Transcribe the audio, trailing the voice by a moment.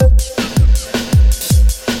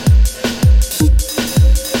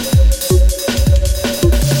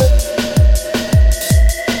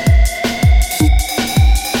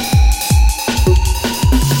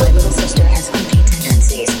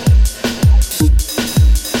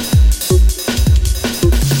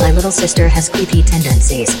little sister has creepy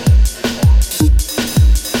tendencies.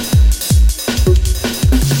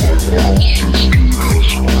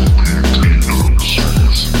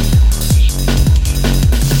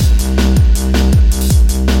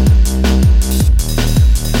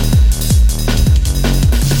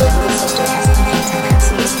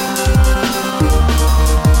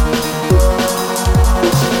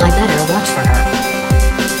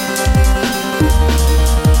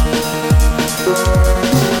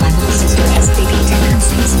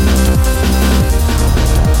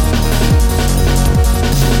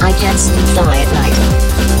 I can't sleep though at night.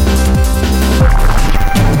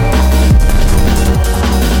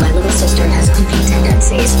 My little sister has creepy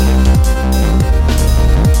tendencies.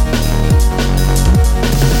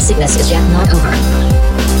 Sickness is yet not over.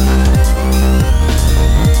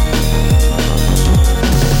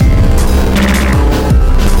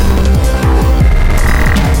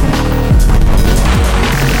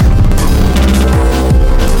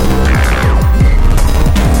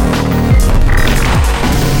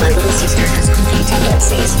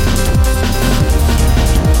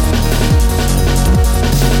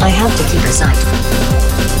 I have to keep her sight.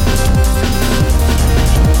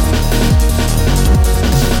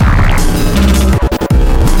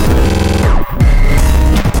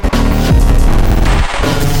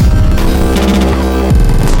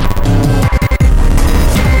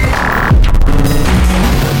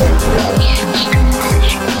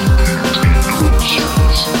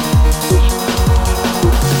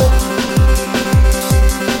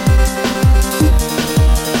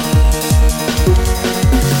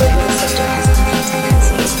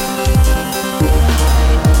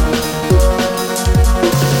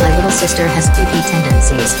 Sister has creepy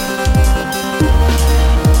tendencies.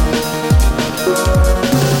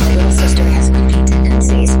 My little sister has creepy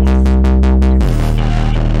tendencies.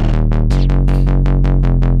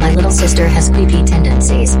 My little sister has creepy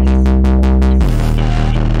tendencies.